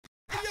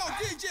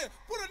yeah.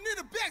 Put a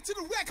nigga back to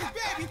the record,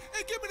 baby,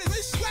 and give me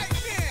this right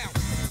now.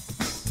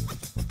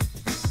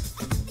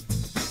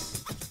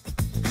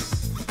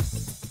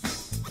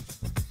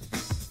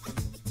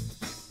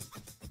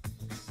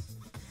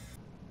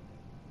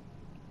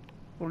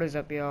 What is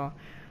up, y'all?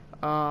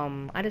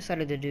 I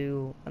decided to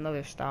do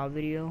another style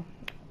video.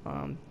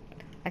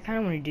 I kind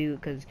of want to do,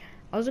 because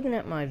I was looking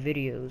at my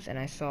videos and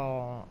I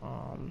saw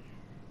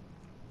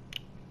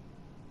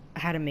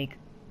how to make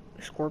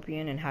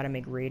Scorpion and how to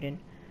make Raiden,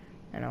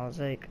 and I was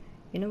like,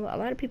 you know, a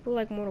lot of people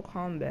like Mortal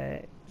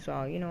Kombat,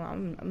 so you know,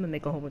 I'm gonna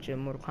make a whole bunch of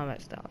Mortal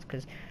Kombat styles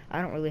because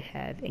I don't really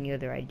have any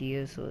other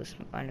ideas, so it's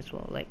might as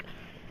well like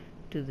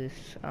do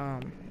this.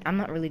 I'm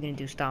not really gonna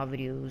do style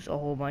videos a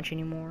whole bunch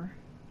anymore,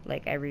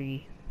 like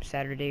every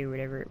Saturday or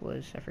whatever it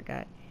was. I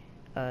forgot.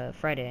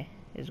 Friday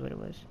is what it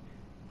was.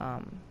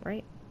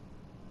 Right?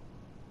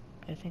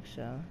 I think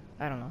so.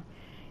 I don't know.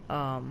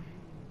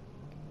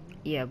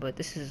 Yeah, but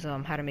this is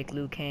how to make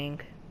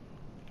Kang.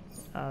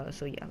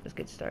 So yeah, let's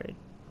get started.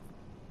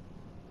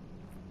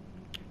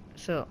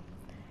 So,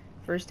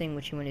 first thing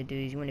what you want to do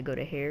is you want to go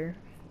to hair,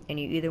 and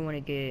you either want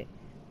to get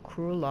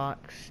cruel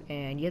locks,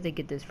 and you have to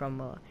get this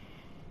from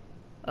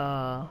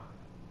a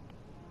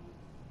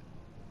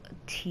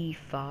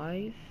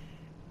T5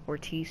 or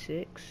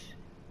T6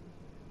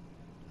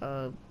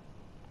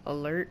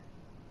 alert,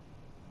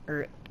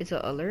 or it's a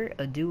alert,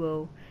 a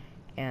duo,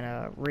 and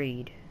a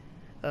raid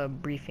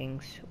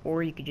briefings.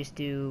 Or you could just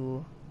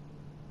do,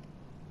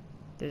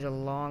 there's a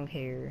long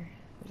hair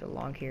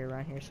around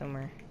here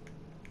somewhere.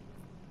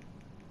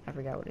 I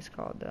forgot what it's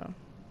called though.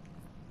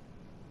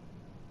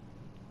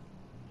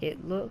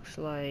 It looks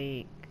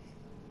like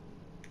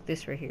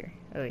this right here.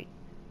 Oh wait,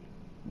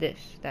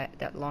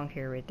 that long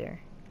hair right there,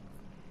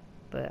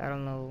 but I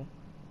don't know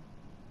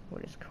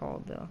what it's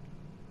called though.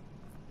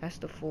 That's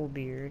the full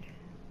beard.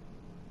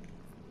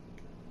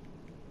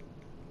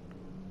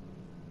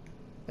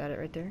 Is that it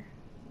right there?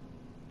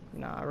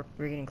 Nah,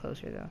 we're getting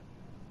closer though.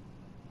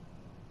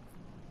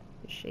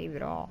 Just shave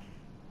it off.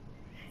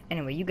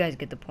 Anyway, you guys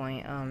get the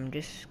point.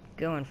 Just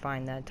go and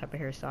find that type of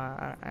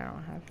hairstyle. I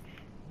don't have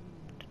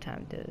the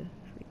time to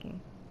freaking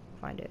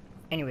find it.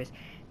 Anyways,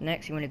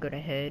 next you want to go to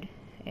head,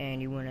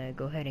 and you want to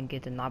go ahead and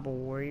get the Noble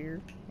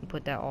Warrior and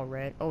put that all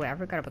red. Oh wait, I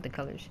forgot about the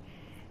colors.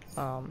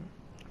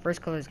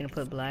 First color is gonna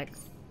put black.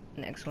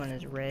 Next one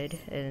is red,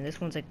 and then this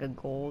one's like a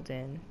gold.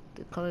 And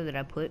the color that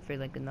I put for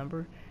like the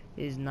number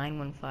is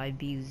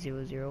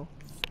 915B00.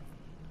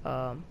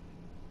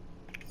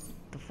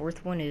 The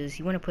fourth one is,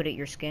 you want to put it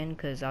your skin,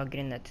 because I'll get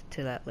in that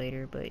to that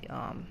later, but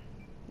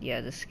yeah,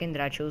 the skin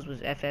that I chose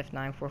was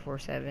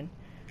FF9447.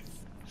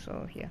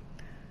 So yeah.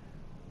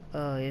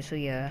 So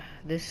yeah,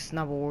 this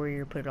Noble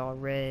Warrior, put it all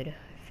red.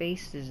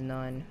 Face is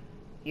none.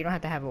 You don't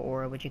have to have an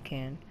aura, but you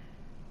can.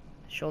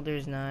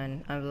 Shoulders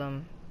none.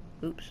 Emblem,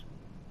 oops,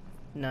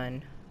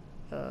 none.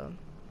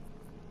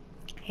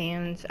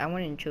 Hands, I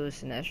went and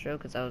chose Sinestro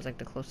because that was like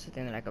the closest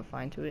thing that I could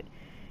find to it.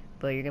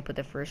 But you're gonna put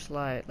the first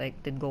slot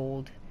like the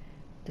gold,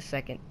 the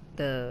second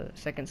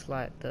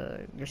slot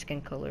your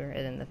skin color,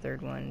 and then the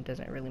third one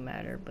doesn't really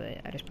matter,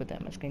 but I just put that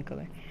in my skin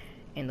color.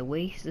 And the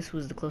waist, this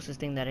was the closest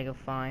thing that I could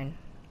find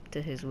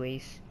to his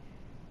waist.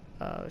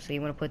 So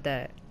you want to put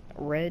that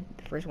red,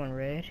 the first one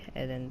red,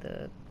 and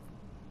then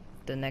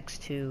the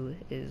next two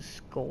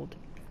is gold.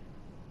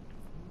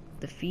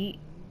 The feet,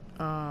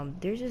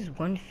 there's just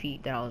one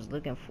feet that I was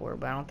looking for,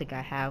 but I don't think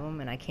I have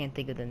them, and I can't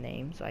think of the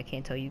name, so I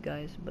can't tell you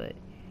guys. But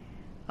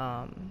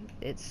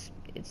it's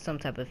some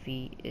type of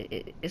feet.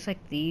 It's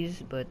like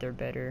these, but they're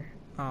better.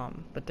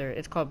 But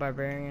it's called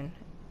Barbarian,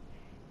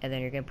 and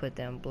then you're gonna put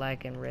them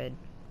black and red.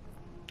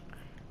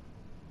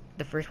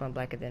 The first one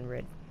black and then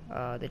red.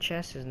 The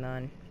chest is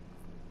none.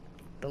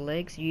 The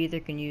legs, you either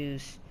can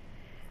use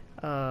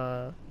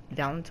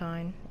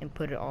Valentine and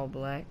put it all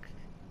black.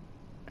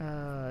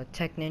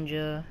 Tech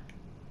Ninja,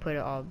 put it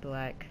all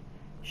black.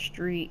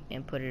 Street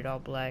and put it all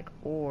black.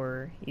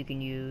 Or you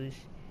can use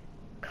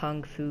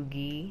Kung Fu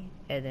Gi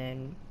and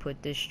then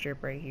put this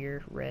strip right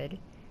here red,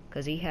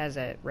 because he has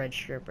that red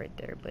strip right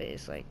there, but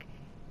it's like,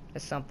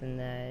 it's something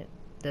that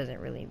doesn't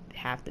really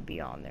have to be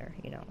on there,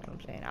 you know what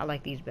I'm saying. I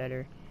like these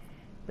better,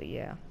 but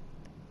yeah.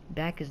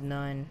 Back is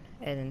none.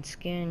 And then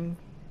skin,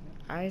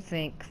 I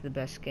think the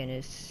best skin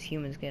is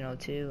human skin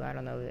 02. I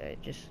don't know,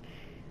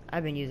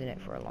 I've been using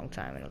it for a long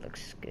time and it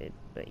looks good,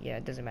 but yeah,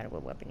 it doesn't matter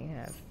what weapon you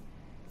have.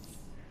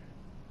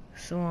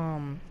 So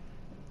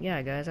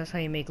yeah guys, that's how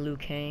you make Liu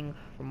Kang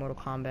for Mortal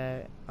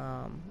Kombat.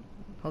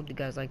 Hope you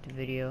guys liked the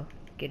video.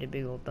 Get a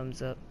big old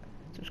thumbs up,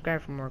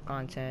 subscribe for more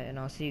content, and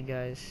I'll see you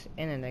guys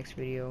in the next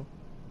video.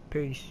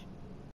 Peace.